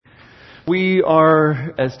We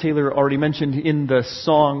are, as Taylor already mentioned, in the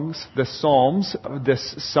Psalms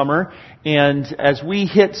this summer. And as we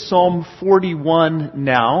hit Psalm 41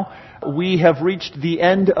 now, we have reached the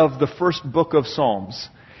end of the first book of Psalms.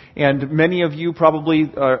 And many of you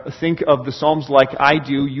probably think of the Psalms like I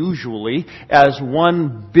do usually as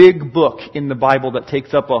one big book in the Bible that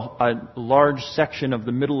takes up a large section of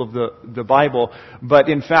the middle of the Bible. But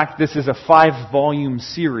in fact, this is a 5-volume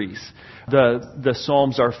series. The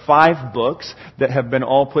Psalms are 5 books that have been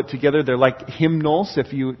all put together. They're like hymnals.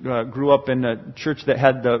 If you grew up in a church that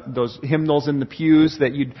had those hymnals in the pews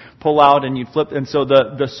that you'd pull out and you'd flip. And so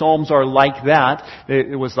the Psalms are like that.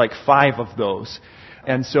 It was like 5 of those.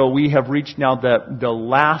 And so we have reached now the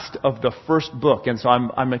last of the first book. And so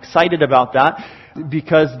I'm excited about that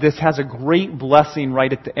because this has a great blessing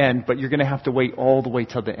right at the end, but you're going to have to wait all the way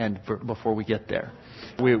till the end before we get there.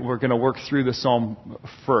 We're going to work through the Psalm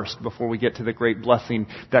first before we get to the great blessing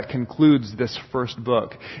that concludes this first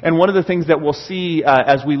book. And one of the things that we'll see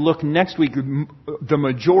as we look next week, the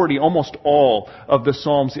majority, almost all of the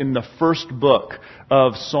Psalms in the first book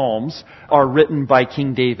of Psalms are written by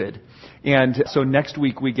King David. And so next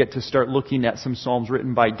week we get to start looking at some Psalms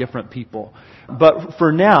written by different people. But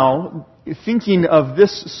for now, thinking of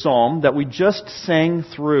this Psalm that we just sang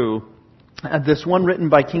through, this one written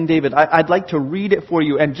by King David, I'd like to read it for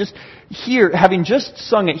you and just hear, having just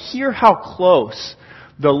sung it, hear how close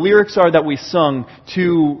the lyrics are that we sung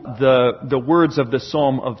to the words of the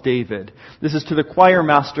Psalm of David. This is to the choir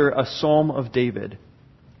master, a Psalm of David.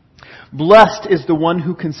 Blessed is the one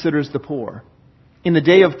who considers the poor. In the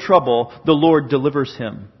day of trouble, the Lord delivers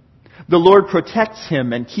him. The Lord protects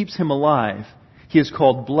him and keeps him alive. He is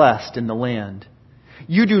called blessed in the land.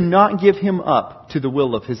 You do not give him up to the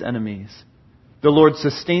will of his enemies. The Lord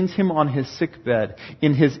sustains him on his sickbed.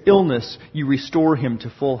 In his illness, you restore him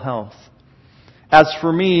to full health. As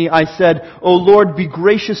for me, I said, O Lord, be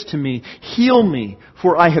gracious to me. Heal me,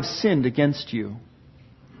 for I have sinned against you.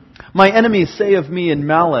 My enemies say of me in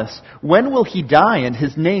malice, when will he die and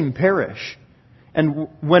his name perish? And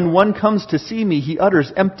when one comes to see me, he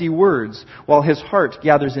utters empty words, while his heart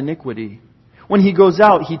gathers iniquity. When he goes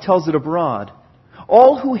out, he tells it abroad.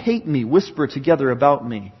 All who hate me whisper together about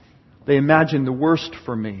me. They imagine the worst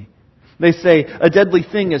for me. They say, a deadly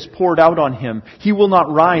thing is poured out on him. He will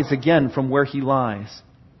not rise again from where he lies.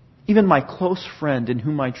 Even my close friend in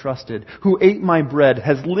whom I trusted, who ate my bread,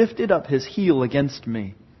 has lifted up his heel against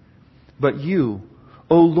me. But you,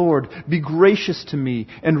 O Lord, be gracious to me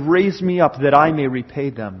and raise me up that I may repay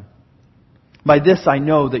them. By this I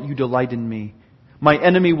know that you delight in me. My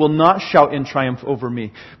enemy will not shout in triumph over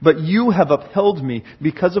me, but you have upheld me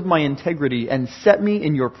because of my integrity and set me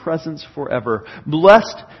in your presence forever.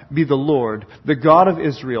 Blessed be the Lord, the God of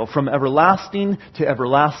Israel, from everlasting to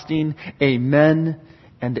everlasting. Amen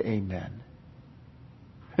and amen.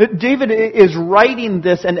 David is writing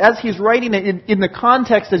this, and as he's writing it in the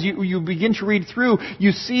context, as you begin to read through,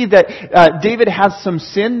 you see that David has some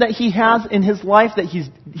sin that he has in his life that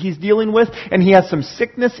he's dealing with, and he has some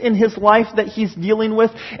sickness in his life that he's dealing with,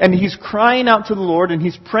 and he's crying out to the Lord, and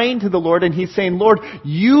he's praying to the Lord, and he's saying, Lord,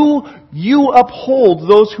 you uphold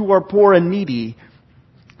those who are poor and needy.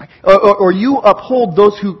 Or you uphold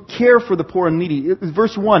those who care for the poor and needy.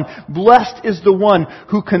 Verse 1, blessed is the one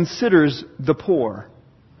who considers the poor.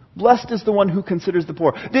 Blessed is the one who considers the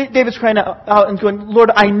poor. David's crying out and going,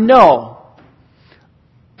 Lord, I know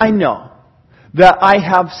that I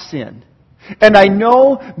have sinned. And I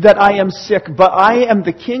know that I am sick, but I am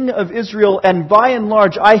the king of Israel, and by and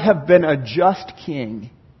large, I have been a just king.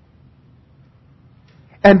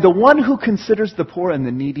 And the one who considers the poor and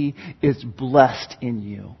the needy is blessed in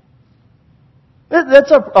you.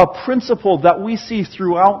 That's a principle that we see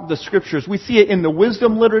throughout the Scriptures. We see it in the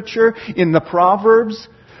wisdom literature, in the Proverbs.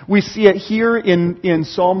 We see it here in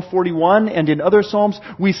Psalm 41 and in other Psalms.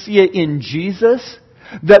 We see it in Jesus,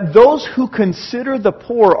 that those who consider the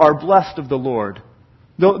poor are blessed of the Lord.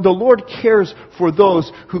 The Lord cares for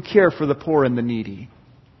those who care for the poor and the needy.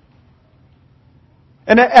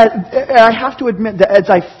 And I have to admit that as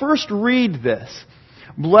I first read this,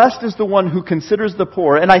 blessed is the one who considers the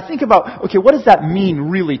poor. And I think about, okay, what does that mean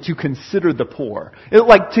really to consider the poor?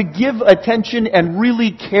 Like to give attention and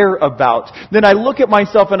really care about. Then I look at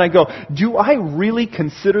myself and I go, do I really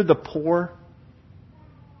consider the poor?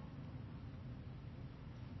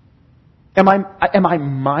 Am I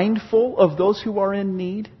mindful of those who are in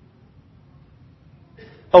need?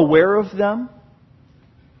 Aware of them?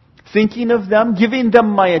 Thinking of them? Giving them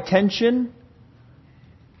my attention?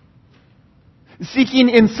 Seeking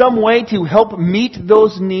in some way to help meet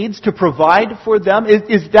those needs, to provide for them?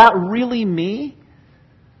 Is that really me?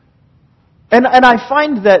 And I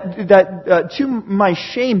find that to my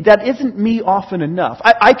shame, that isn't me often enough.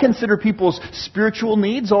 I consider people's spiritual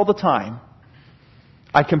needs all the time.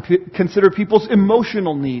 I consider people's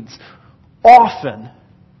emotional needs often.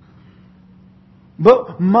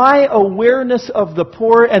 But my awareness of the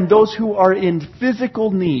poor and those who are in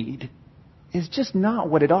physical need is just not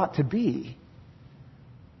what it ought to be.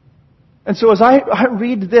 And so as I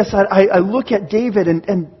read this, I look at David,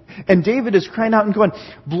 and David is crying out and going,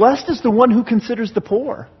 blessed is the one who considers the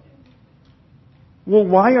poor. Well,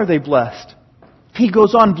 why are they blessed? He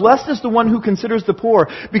goes on, blessed is the one who considers the poor,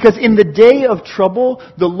 because in the day of trouble,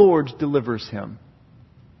 the Lord delivers him.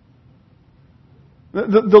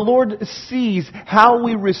 The Lord sees how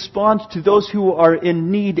we respond to those who are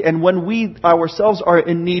in need, and when we ourselves are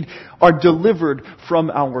in need, are delivered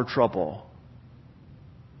from our trouble.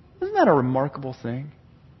 Isn't that a remarkable thing?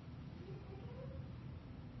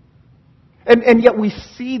 And yet we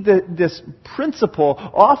see this principle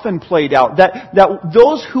often played out, that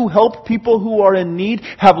those who help people who are in need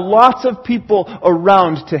have lots of people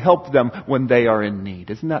around to help them when they are in need.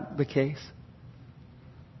 Isn't that the case?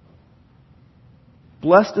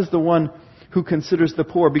 Blessed is the one who considers the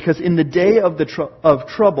poor, because in the day of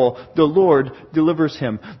trouble, the Lord delivers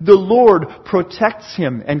him. The Lord protects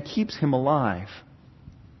him and keeps him alive.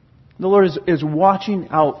 The Lord is watching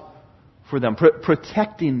out for them,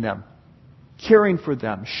 protecting them, caring for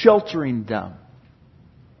them, sheltering them.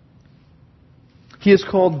 He is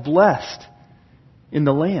called blessed in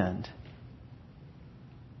the land.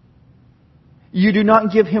 You do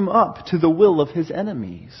not give him up to the will of his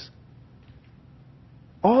enemies.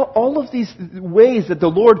 All of these ways that the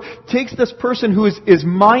Lord takes this person who is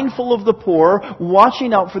mindful of the poor,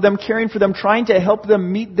 watching out for them, caring for them, trying to help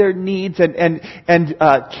them meet their needs and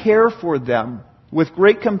care for them with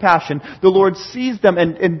great compassion. The Lord sees them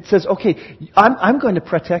and says, okay, I'm going to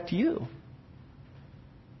protect you.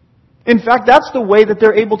 In fact, that's the way that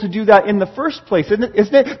they're able to do that in the first place, isn't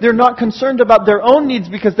it? They're not concerned about their own needs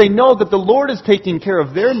because they know that the Lord is taking care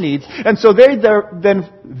of their needs. And so they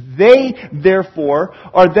therefore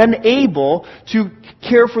are then able to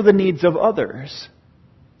care for the needs of others.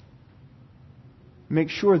 Make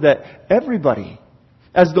sure that everybody,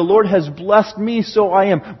 as the Lord has blessed me, so I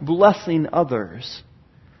am blessing others,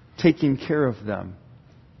 taking care of them.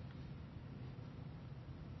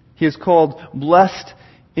 He is called blessed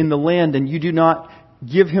in the land, and you do not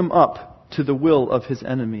give him up to the will of his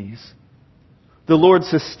enemies. The Lord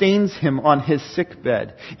sustains him on his sick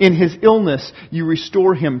bed. In his illness, you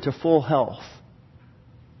restore him to full health.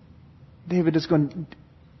 David is going,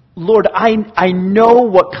 Lord, I know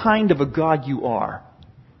what kind of a God you are.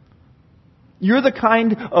 You're the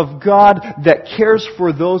kind of God that cares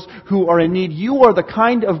for those who are in need. You are the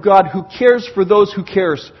kind of God who cares for those who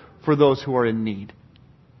cares for those who are in need.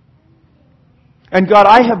 And God,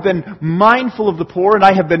 I have been mindful of the poor, and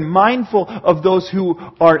I have been mindful of those who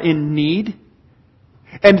are in need.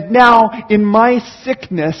 And now, in my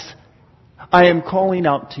sickness, I am calling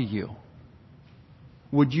out to you.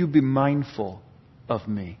 Would you be mindful of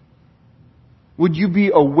me? Would you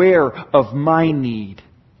be aware of my need?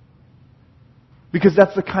 Because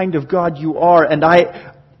that's the kind of God you are, and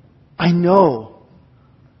I know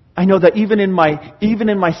that even in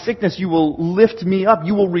my sickness, you will lift me up.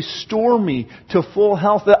 You will restore me to full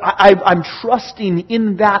health. I'm trusting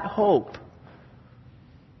in that hope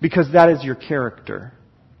because that is your character.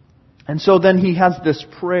 And so then he has this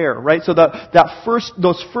prayer, right? So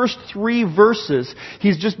those first 3 verses,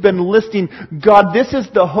 he's just been listing, God, this is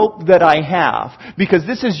the hope that I have. Because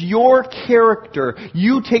this is your character.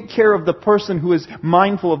 You take care of the person who is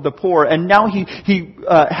mindful of the poor. And now he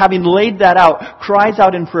having laid that out, cries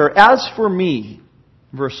out in prayer, as for me,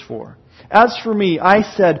 verse 4, as for me, I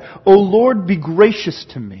said, O Lord, be gracious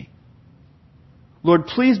to me. Lord,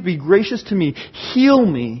 please be gracious to me. Heal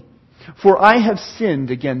me. For I have sinned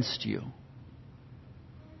against you.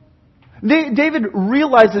 David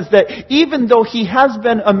realizes that even though he has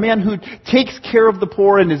been a man who takes care of the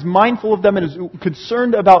poor and is mindful of them and is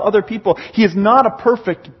concerned about other people, he is not a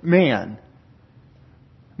perfect man.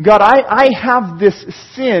 God, I have this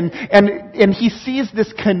sin, and he sees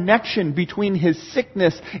this connection between his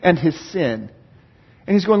sickness and his sin.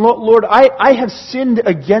 And he's going, Lord, I have sinned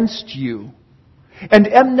against you. And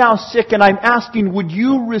am now sick, and I'm asking, would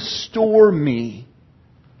you restore me?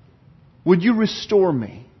 Would you restore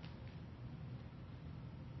me?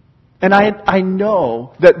 And I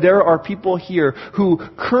know that there are people here who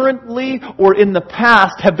currently or in the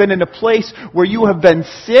past have been in a place where you have been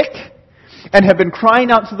sick and have been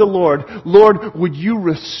crying out to the Lord, Lord, would you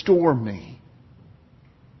restore me?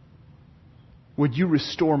 Would you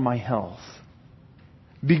restore my health?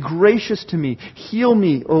 Be gracious to me. Heal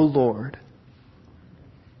me, O Lord.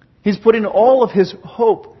 He's putting all of his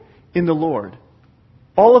hope in the Lord.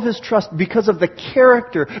 All of his trust because of the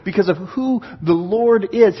character, because of who the Lord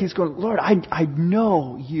is. He's going, Lord, I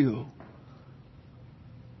know you.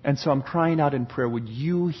 And so I'm crying out in prayer, would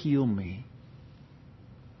you heal me?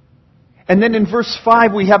 And then in verse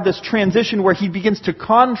 5 we have this transition where he begins to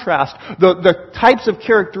contrast the types of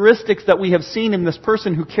characteristics that we have seen in this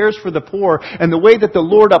person who cares for the poor and the way that the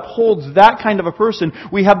Lord upholds that kind of a person.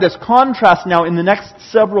 We have this contrast now in the next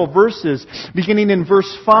several verses, beginning in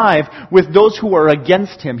verse 5 with those who are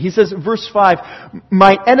against him. He says, verse 5,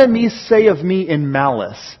 my enemies say of me in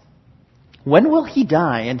malice, when will he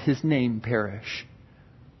die and his name perish?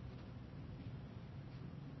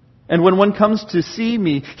 And when one comes to see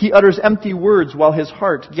me, he utters empty words while his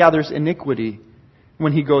heart gathers iniquity.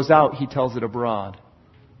 When he goes out, he tells it abroad.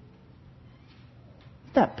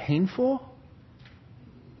 Isn't that painful?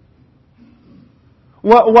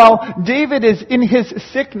 While David is in his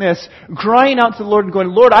sickness, crying out to the Lord and going,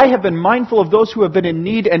 Lord, I have been mindful of those who have been in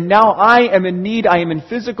need, and now I am in need. I am in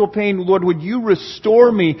physical pain. Lord, would you restore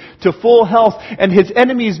me to full health? And his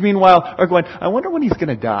enemies, meanwhile, are going, I wonder when he's going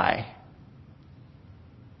to die.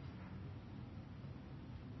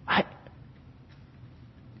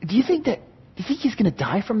 Do you think he's going to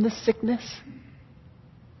die from this sickness?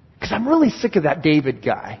 Because I'm really sick of that David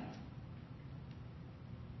guy.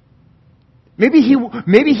 Maybe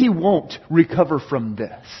he won't recover from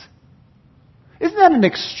this. Isn't that an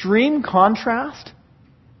extreme contrast?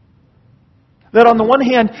 That on the one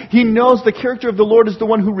hand, he knows the character of the Lord is the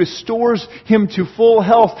one who restores him to full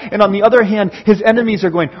health. And on the other hand, his enemies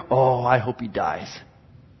are going, oh, I hope he dies.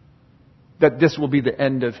 That this will be the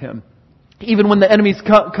end of him. Even when the enemies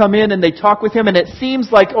come in and they talk with him, and it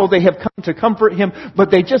seems like, oh, they have come to comfort him, but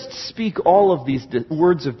they just speak all of these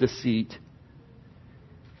words of deceit.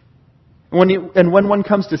 And when one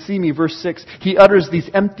comes to see me, verse 6, he utters these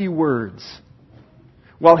empty words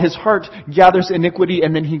while his heart gathers iniquity,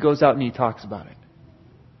 and then he goes out and he talks about it.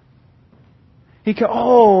 He can,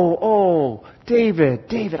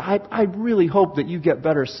 David, I really hope that you get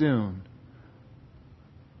better soon.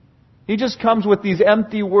 He just comes with these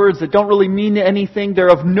empty words that don't really mean anything. They're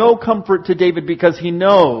of no comfort to David because he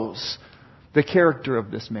knows the character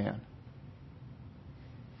of this man.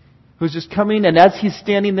 Who's just coming, and as he's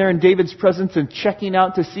standing there in David's presence and checking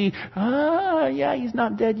out to see, he's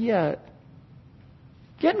not dead yet.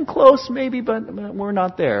 Getting close maybe, but we're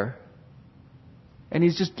not there. And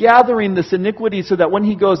he's just gathering this iniquity so that when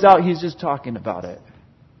he goes out, he's just talking about it.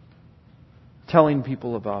 Telling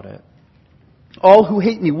people about it. All who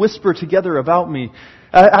hate me whisper together about me.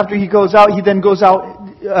 After he goes out,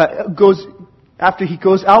 after he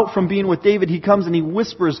goes out from being with David, he comes and he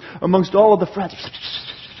whispers amongst all of the friends.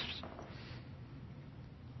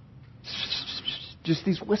 Just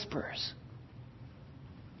these whispers.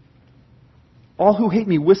 All who hate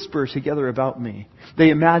me whisper together about me.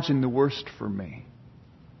 They imagine the worst for me.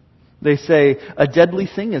 They say, a deadly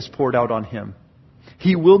thing is poured out on him.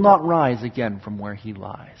 He will not rise again from where he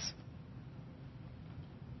lies.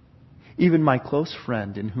 Even my close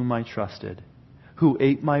friend in whom I trusted, who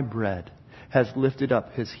ate my bread, has lifted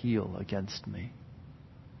up his heel against me.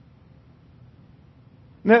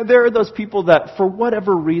 Now, there are those people that, for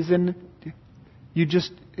whatever reason,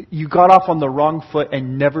 you got off on the wrong foot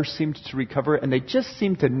and never seemed to recover, and they just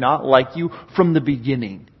seem to not like you from the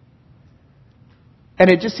beginning.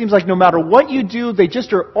 And it just seems like no matter what you do, they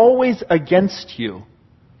just are always against you.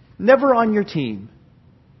 Never on your team.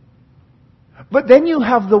 But then you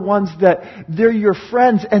have the ones that they're your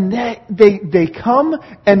friends, and they come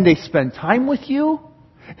and they spend time with you,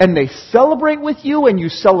 and they celebrate with you, and you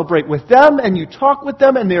celebrate with them, and you talk with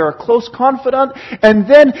them, and they're a close confidant, and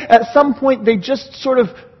then at some point they just sort of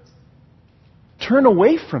turn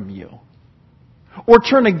away from you, or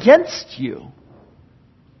turn against you.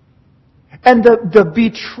 And the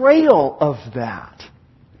betrayal of that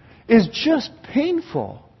is just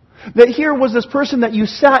painful. That here was this person that you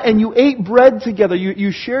sat and you ate bread together,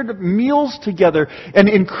 you shared meals together and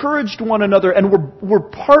encouraged one another and were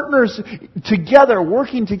partners together,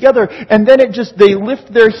 working together, and then they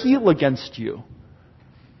lift their heel against you.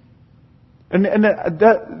 And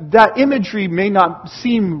that imagery may not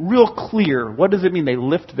seem real clear. What does it mean they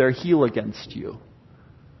lift their heel against you?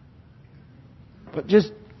 But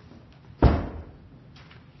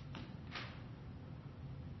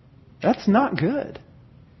that's not good.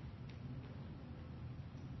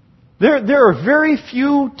 There are very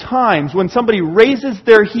few times when somebody raises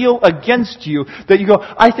their heel against you that you go,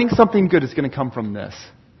 I think something good is going to come from this.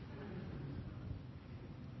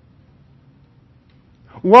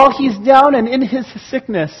 While he's down and in his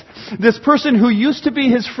sickness, this person who used to be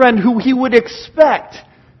his friend, who he would expect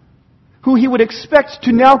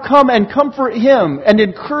to now come and comfort him and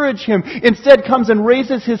encourage him, instead comes and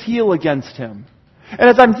raises his heel against him. And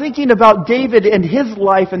as I'm thinking about David and his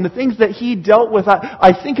life and the things that he dealt with,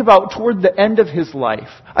 I think about toward the end of his life.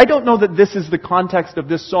 I don't know that this is the context of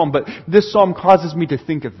this psalm, but this psalm causes me to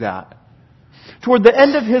think of that. Toward the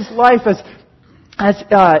end of his life, as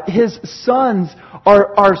his sons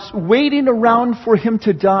are waiting around for him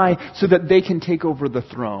to die so that they can take over the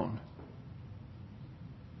throne.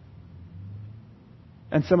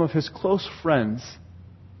 And some of his close friends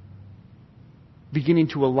beginning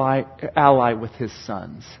to ally with his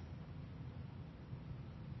sons.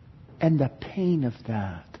 And the pain of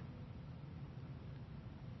that.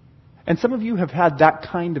 And some of you have had that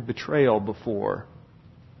kind of betrayal before.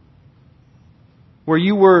 Where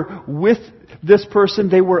you were with this person,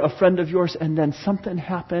 they were a friend of yours, and then something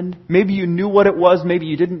happened. Maybe you knew what it was, maybe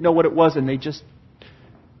you didn't know what it was, and they just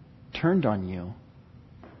turned on you.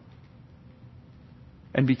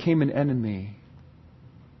 And became an enemy.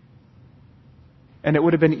 And it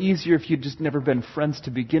would have been easier if you'd just never been friends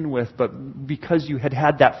to begin with, but because you had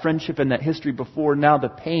had that friendship and that history before, now the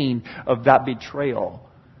pain of that betrayal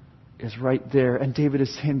is right there. And David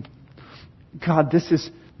is saying, God, this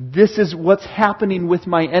is what's happening with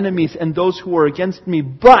my enemies and those who are against me.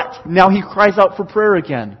 But now he cries out for prayer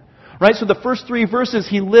again. Right? So the first 3 verses,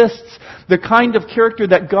 he lists the kind of character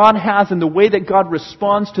that God has and the way that God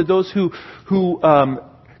responds to those who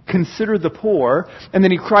consider the poor. And then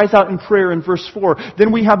he cries out in prayer in verse 4.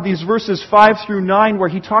 Then we have these verses 5 through 9 where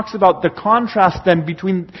he talks about the contrast then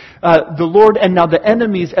between the Lord and now the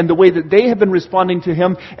enemies and the way that they have been responding to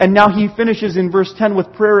him. And now he finishes in verse 10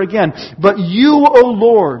 with prayer again. But you, O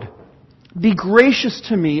Lord, be gracious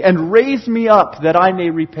to me and raise me up that I may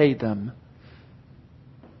repay them.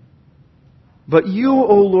 But you,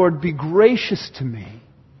 O Lord, be gracious to me.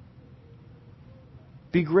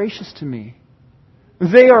 Be gracious to me.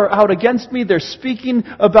 They are out against me. They're speaking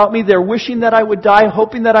about me. They're wishing that I would die,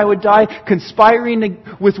 hoping that I would die, conspiring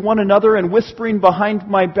with one another and whispering behind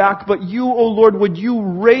my back. But you, O Lord, would you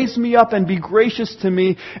raise me up and be gracious to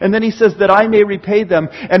me? And then he says that I may repay them.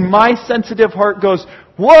 And my sensitive heart goes,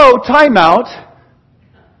 whoa, time out.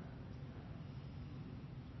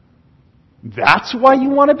 That's why you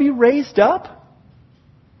want to be raised up?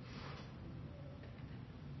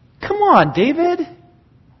 Come on, David.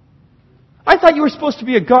 I thought you were supposed to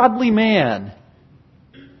be a godly man.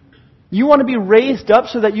 You want to be raised up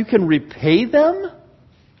so that you can repay them?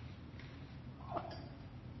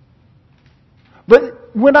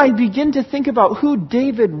 But when I begin to think about who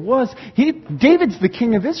David was, David's the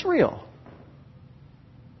king of Israel.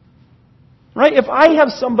 Right? If I have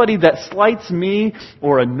somebody that slights me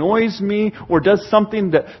or annoys me or does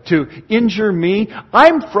something to injure me,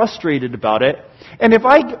 I'm frustrated about it. And if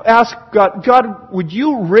I ask God, would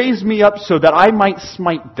you raise me up so that I might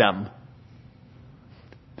smite them?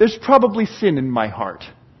 There's probably sin in my heart.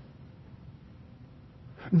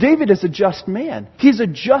 David is a just man. He's a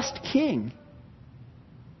just king.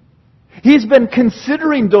 He's been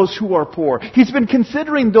considering those who are poor. He's been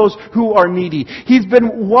considering those who are needy. He's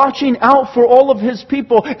been watching out for all of his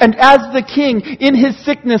people. And as the king, in his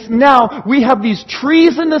sickness now, we have these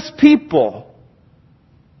treasonous people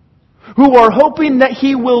who are hoping that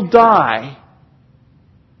he will die.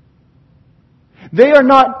 They are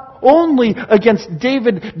not only against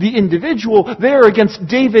David the individual, they are against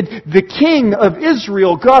David the king of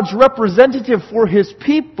Israel, God's representative for his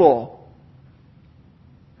people.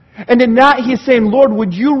 And in that he's saying, Lord,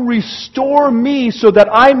 would you restore me so that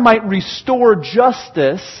I might restore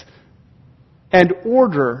justice and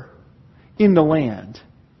order in the land?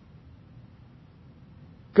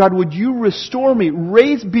 God, would you restore me?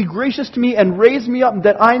 Be gracious to me and raise me up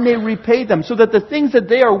that I may repay them, so that the things that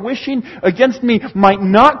they are wishing against me might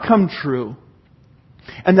not come true,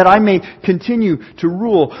 and that I may continue to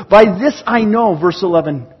rule. By this I know, verse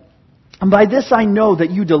 11, and by this I know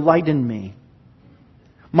that you delight in me.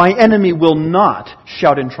 My enemy will not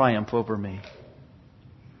shout in triumph over me.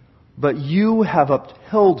 But you have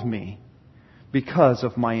upheld me because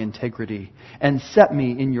of my integrity and set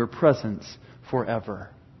me in your presence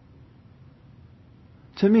forever.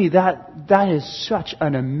 To me, that is such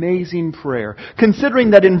an amazing prayer.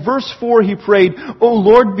 Considering that in verse 4 he prayed, O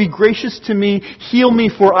Lord, be gracious to me, heal me,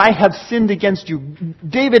 for I have sinned against you.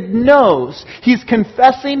 David knows. He's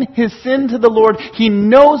confessing his sin to the Lord. He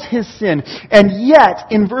knows his sin. And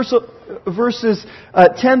yet, in verses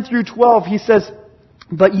 10 through 12, he says,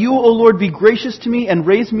 But you, O Lord, be gracious to me and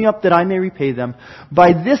raise me up that I may repay them.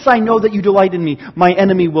 By this I know that you delight in me. My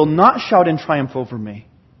enemy will not shout in triumph over me.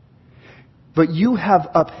 but you have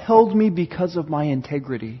upheld me because of my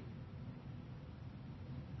integrity.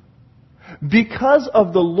 Because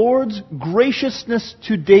of the Lord's graciousness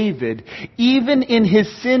to David, even in his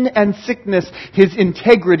sin and sickness, his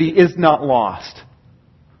integrity is not lost.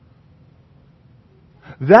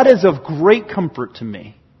 That is of great comfort to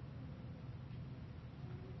me.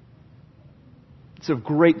 It's of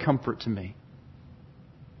great comfort to me.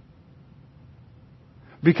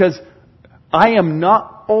 Because I am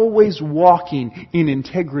not always walking in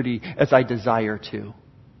integrity as I desire to.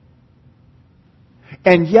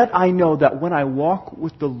 And yet I know that when I walk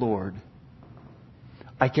with the Lord,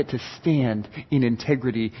 I get to stand in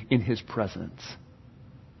integrity in His presence.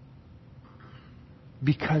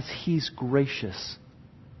 Because He's gracious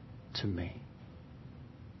to me.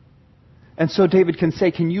 And so David can say,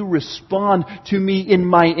 can you respond to me in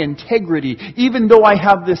my integrity? Even though I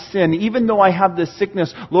have this sin, even though I have this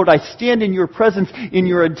sickness, Lord, I stand in your presence, in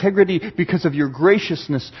your integrity, because of your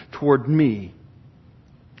graciousness toward me.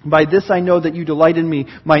 By this I know that you delight in me.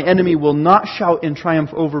 My enemy will not shout in triumph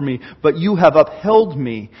over me, but you have upheld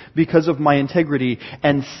me because of my integrity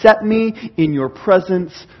and set me in your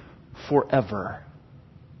presence forever.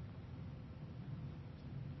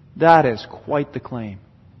 That is quite the claim.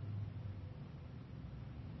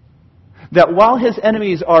 That while his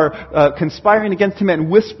enemies are conspiring against him and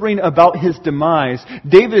whispering about his demise,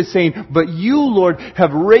 David is saying, but you, Lord,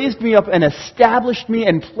 have raised me up and established me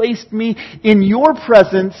and placed me in your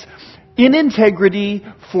presence in integrity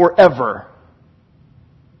forever.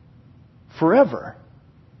 Forever.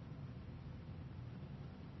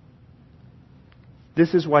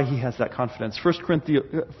 This is why he has that confidence. 1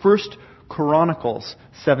 Chronicles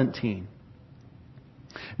 17.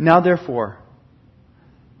 Now therefore,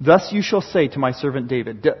 thus you shall say to my servant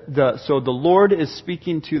David. So the Lord is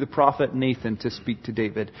speaking to the prophet Nathan to speak to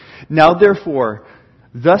David. Now therefore,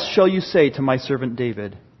 thus shall you say to my servant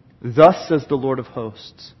David, thus says the Lord of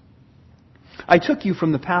hosts, I took you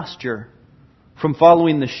from the pasture, from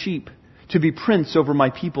following the sheep, to be prince over my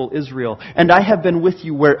people Israel. And I have been with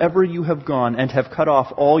you wherever you have gone, and have cut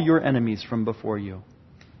off all your enemies from before you.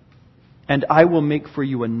 And I will make for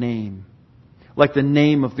you a name, like the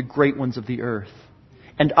name of the great ones of the earth.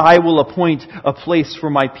 And I will appoint a place for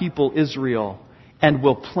my people Israel, and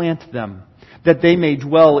will plant them, that they may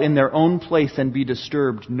dwell in their own place and be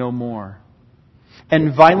disturbed no more.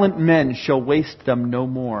 And violent men shall waste them no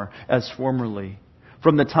more, as formerly,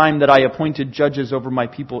 from the time that I appointed judges over my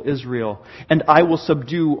people Israel. And I will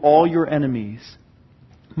subdue all your enemies.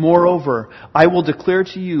 Moreover, I will declare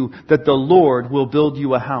to you that the Lord will build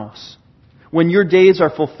you a house. When your days are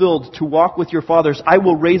fulfilled to walk with your fathers, I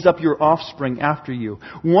will raise up your offspring after you,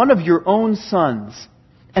 one of your own sons,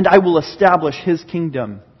 and I will establish his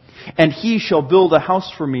kingdom. And he shall build a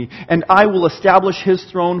house for me, and I will establish his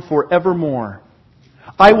throne forevermore.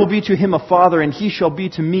 I will be to him a father, and he shall be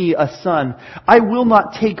to me a son. I will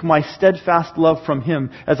not take my steadfast love from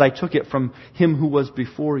him as I took it from him who was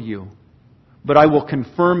before you. But I will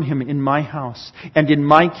confirm him in my house and in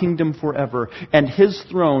my kingdom forever, and his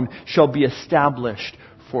throne shall be established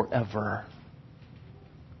forever.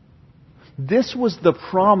 This was the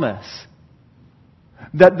promise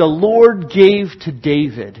that the Lord gave to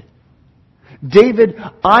David. David,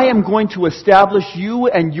 I am going to establish you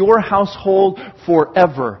and your household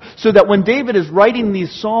forever. So that when David is writing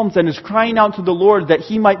these Psalms and is crying out to the Lord that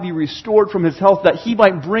he might be restored from his health, that he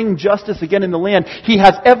might bring justice again in the land, he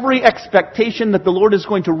has every expectation that the Lord is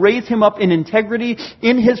going to raise him up in integrity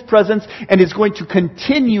in his presence and is going to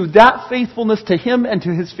continue that faithfulness to him and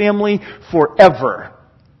to his family forever.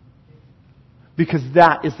 Because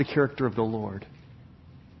that is the character of the Lord.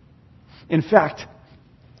 In fact,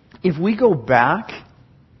 if we go back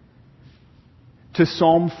to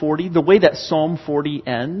Psalm 40, the way that Psalm 40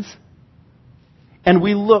 ends, and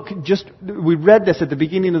we read this at the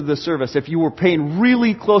beginning of the service. If you were paying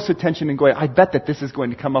really close attention and going, I bet that this is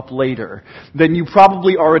going to come up later, then you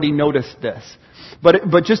probably already noticed this.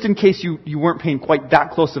 But just in case you weren't paying quite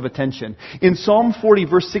that close of attention. In Psalm 40,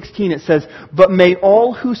 verse 16, it says, but may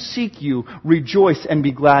all who seek you rejoice and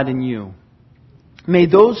be glad in you. May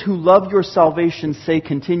those who love your salvation say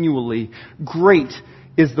continually, great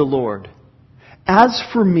is the Lord. As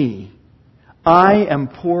for me, I am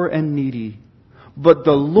poor and needy, but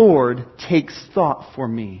the Lord takes thought for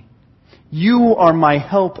me. You are my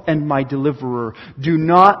help and my deliverer. Do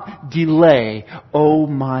not delay, O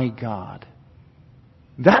my God.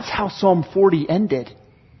 That's how Psalm 40 ended.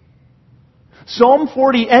 Psalm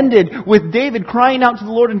 40 ended with David crying out to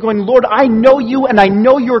the Lord and going, Lord, I know you and I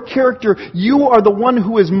know your character. You are the one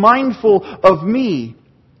who is mindful of me.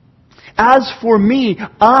 As for me,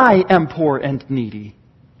 I am poor and needy.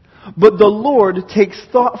 But the Lord takes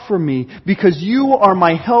thought for me, because you are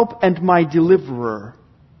my help and my deliverer.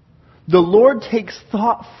 The Lord takes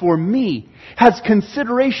thought for me, has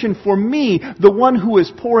consideration for me, the one who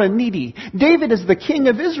is poor and needy. David is the king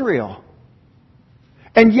of Israel,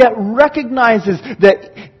 and yet recognizes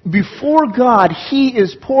that before God, he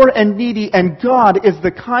is poor and needy, and God is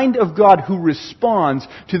the kind of God who responds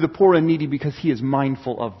to the poor and needy because he is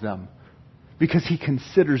mindful of them, because he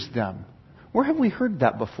considers them. Where have we heard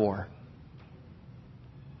that before?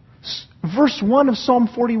 Verse 1 of Psalm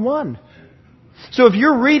 41. So if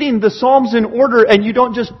you're reading the Psalms in order and you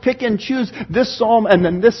don't just pick and choose this Psalm and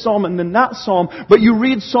then this Psalm and then that Psalm, but you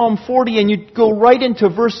read Psalm 40 and you go right into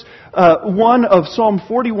verse 1 of Psalm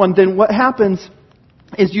 41, then what happens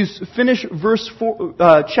is you finish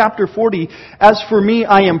chapter 40, as for me,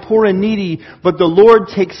 I am poor and needy, but the Lord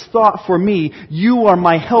takes thought for me. You are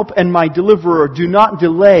my help and my deliverer. Do not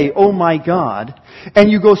delay, O my God.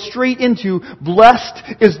 And you go straight into, blessed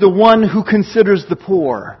is the one who considers the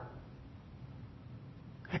poor.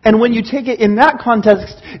 And when you take it in that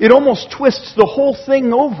context, it almost twists the whole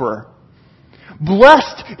thing over.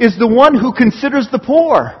 Blessed is the one who considers the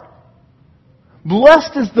poor.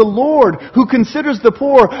 Blessed is the Lord who considers the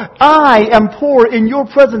poor. I am poor in your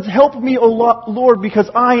presence. Help me, O Lord, because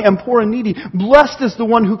I am poor and needy. Blessed is the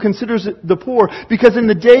one who considers the poor, because in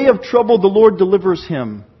the day of trouble the Lord delivers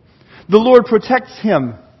him. The Lord protects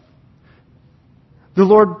him. The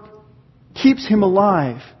Lord keeps him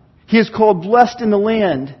alive. He is called blessed in the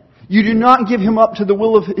land. You do not give him up to the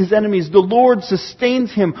will of his enemies. The Lord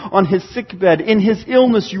sustains him on his sickbed. In his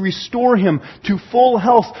illness you restore him to full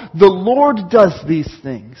health. The Lord does these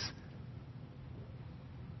things.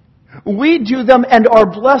 We do them and are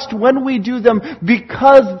blessed when we do them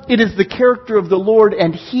because it is the character of the Lord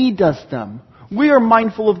and He does them. We are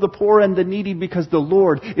mindful of the poor and the needy because the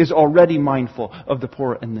Lord is already mindful of the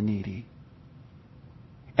poor and the needy.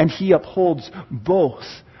 And He upholds both,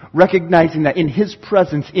 recognizing that in His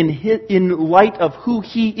presence, in light of who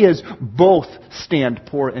He is, both stand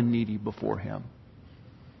poor and needy before Him.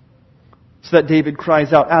 So that David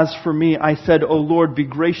cries out, as for me, I said, O Lord, be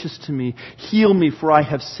gracious to me. Heal me, for I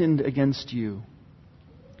have sinned against you.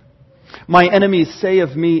 My enemies say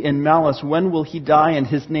of me in malice, when will he die and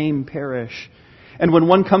his name perish? And when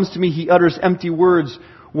one comes to me, he utters empty words,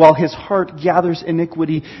 while his heart gathers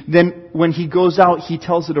iniquity. Then when he goes out, he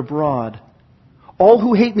tells it abroad. All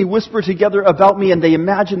who hate me whisper together about me, and they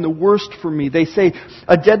imagine the worst for me. They say,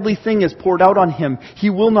 a deadly thing is poured out on him.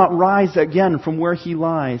 He will not rise again from where he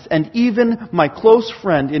lies. And even my close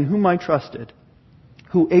friend in whom I trusted,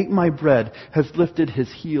 who ate my bread, has lifted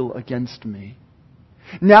his heel against me.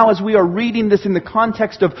 Now, as we are reading this in the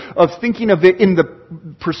context of thinking of it in the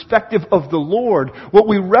perspective of the Lord, what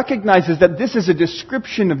we recognize is that this is a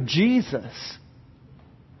description of Jesus.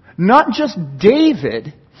 Not just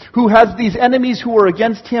David, who has these enemies who are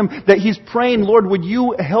against him, that he's praying, Lord, would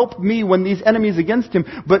you help me when these enemies against him?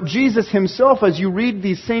 But Jesus himself, as you read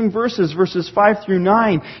these same verses 5 through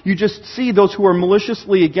 9, you just see those who are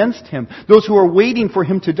maliciously against him, those who are waiting for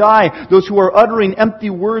him to die, those who are uttering empty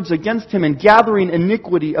words against him and gathering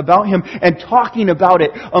iniquity about him and talking about it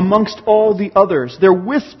amongst all the others. They're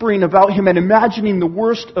whispering about him and imagining the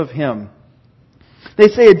worst of him. They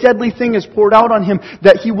say a deadly thing is poured out on him,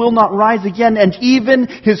 that he will not rise again. And even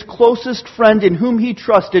his closest friend in whom he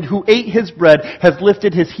trusted, who ate his bread, has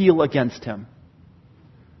lifted his heel against him.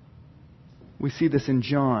 We see this in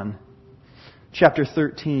John chapter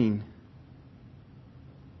 13.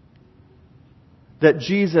 That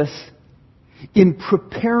Jesus, in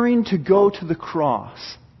preparing to go to the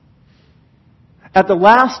cross, at the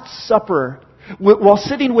Last Supper, while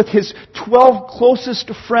sitting with his 12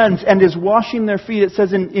 closest friends and is washing their feet, it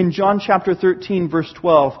says in John chapter 13, verse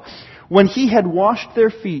 12, when he had washed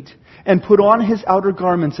their feet and put on his outer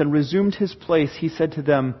garments and resumed his place, he said to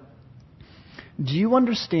them, do you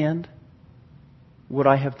understand what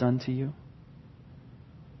I have done to you?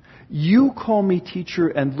 You call me teacher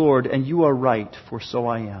and Lord, and you are right, for so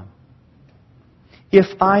I am.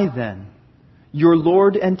 If I then, your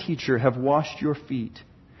Lord and teacher, have washed your feet,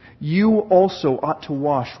 you also ought to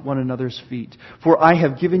wash one another's feet. For I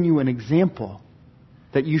have given you an example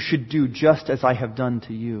that you should do just as I have done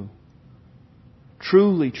to you.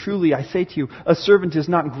 Truly, truly, I say to you, a servant is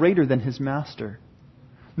not greater than his master,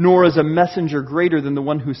 nor is a messenger greater than the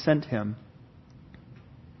one who sent him.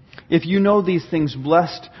 If you know these things,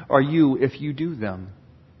 blessed are you if you do them.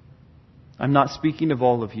 I'm not speaking of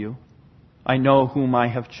all of you. I know whom I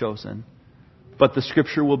have chosen. But the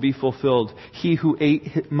scripture will be fulfilled. He who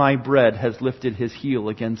ate my bread has lifted his heel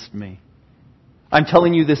against me. I'm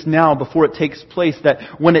telling you this now before it takes place,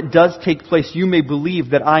 that when it does take place, you may believe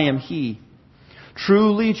that I am He.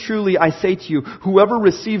 Truly, truly, I say to you, whoever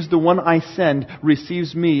receives the one I send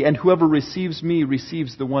receives me, and whoever receives me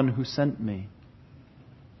receives the one who sent me."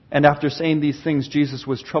 And after saying these things, Jesus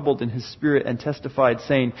was troubled in his spirit and testified,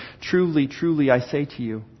 saying, "Truly, truly, I say to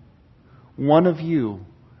you, one of you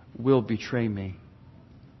will betray me."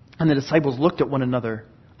 And the disciples looked at one another,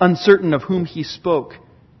 uncertain of whom he spoke.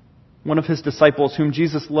 One of his disciples, whom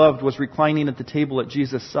Jesus loved, was reclining at the table at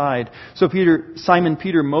Jesus' side. So Simon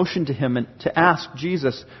Peter motioned to him to ask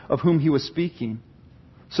Jesus of whom he was speaking.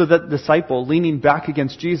 So that disciple, leaning back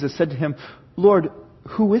against Jesus, said to him, "Lord,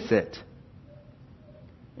 who is it?"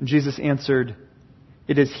 And Jesus answered,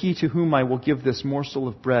 "It is he to whom I will give this morsel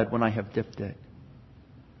of bread when I have dipped it."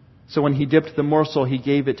 So when he dipped the morsel, he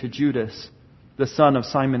gave it to Judas, the son of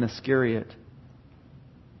Simon Iscariot.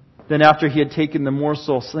 Then after he had taken the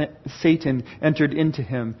morsel, Satan entered into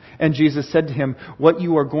him. And Jesus said to him, "What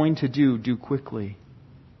you are going to do, do quickly."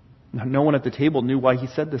 Now, no one at the table knew why he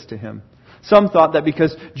said this to him. Some thought that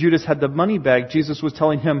because Judas had the money bag, Jesus was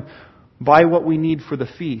telling him, "Buy what we need for the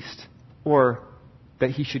feast," or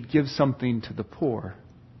that he should give something to the poor.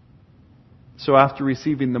 So after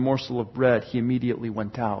receiving the morsel of bread, he immediately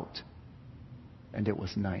went out, and it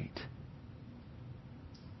was night.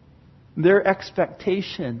 Their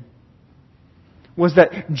expectation was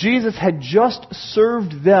that Jesus had just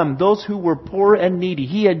served them, those who were poor and needy.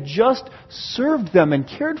 He had just served them and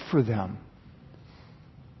cared for them.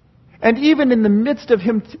 And even in the midst of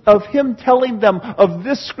him telling them of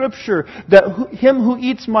this scripture, that him who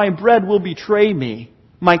eats my bread will betray me,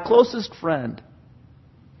 my closest friend,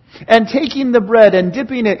 and taking the bread and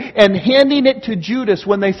dipping it and handing it to Judas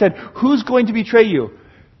when they said, "Who's going to betray you?"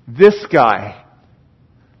 "This guy.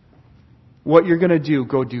 What you're going to do,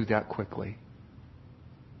 go do that quickly.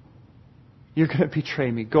 You're going to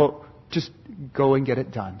betray me. Just go and get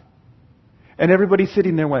it done." And everybody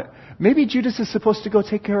sitting there went, maybe Judas is supposed to go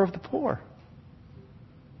take care of the poor.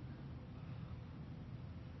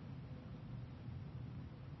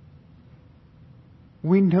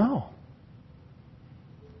 We know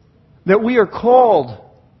that we are called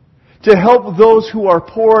to help those who are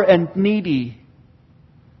poor and needy.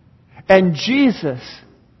 And Jesus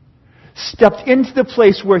stepped into the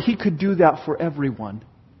place where He could do that for everyone.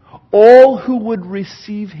 All who would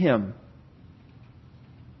receive Him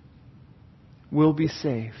will be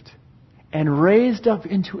saved and raised up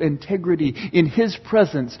into integrity in His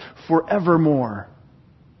presence forevermore.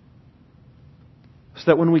 So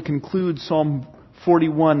that when we conclude Psalm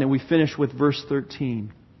 41 and we finish with verse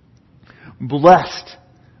 13, "Blessed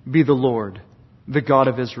be the Lord, the God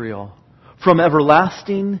of Israel, from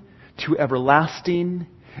everlasting to everlasting.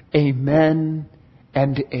 Amen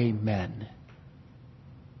and amen."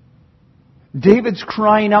 David's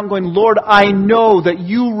crying out going, "Lord, I know that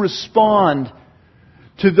you respond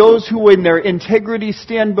to those who in their integrity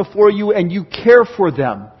stand before you, and you care for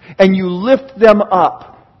them and you lift them up."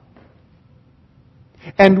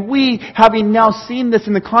 And we, having now seen this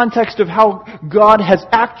in the context of how God has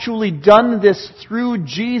actually done this through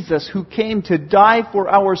Jesus, who came to die for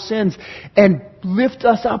our sins and lift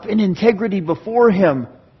us up in integrity before Him,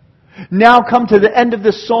 now come to the end of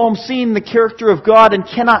this psalm seeing the character of God and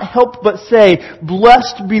cannot help but say,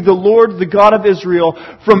 "Blessed be the Lord, the God of Israel,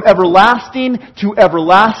 from everlasting to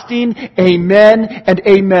everlasting. Amen and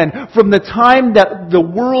amen." From the time that the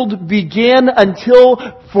world began until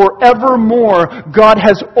forevermore, God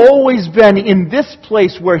has always been in this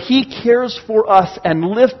place where He cares for us and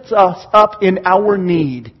lifts us up in our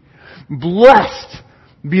need. Blessed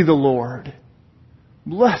be the Lord.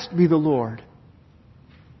 Blessed be the Lord.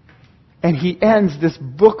 And He ends this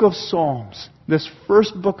book of Psalms, this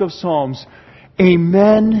first book of Psalms,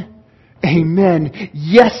 "Amen, amen.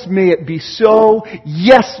 Yes, may it be so.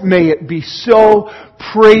 Yes, may it be so.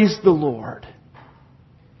 Praise the Lord."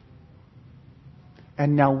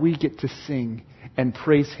 And now we get to sing and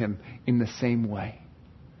praise Him in the same way.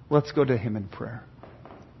 Let's go to Him in prayer.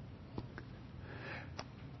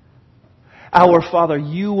 Our Father,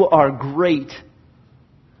 You are great.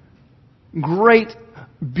 Great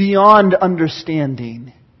beyond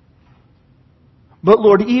understanding. But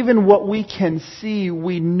Lord, even what we can see,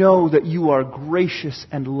 we know that You are gracious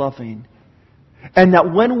and loving. And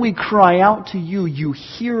that when we cry out to You, You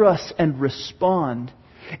hear us and respond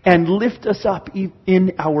and lift us up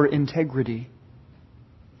in our integrity.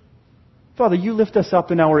 Father, You lift us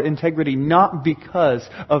up in our integrity not because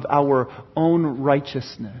of our own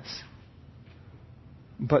righteousness,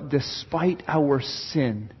 but despite our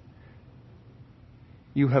sin,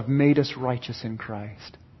 You have made us righteous in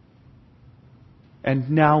Christ.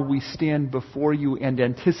 And now we stand before you and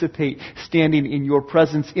anticipate standing in your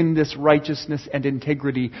presence in this righteousness and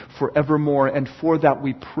integrity forevermore. And for that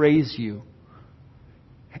we praise you.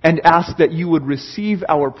 And ask that you would receive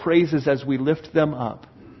our praises as we lift them up.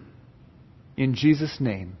 In Jesus'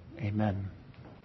 name, amen.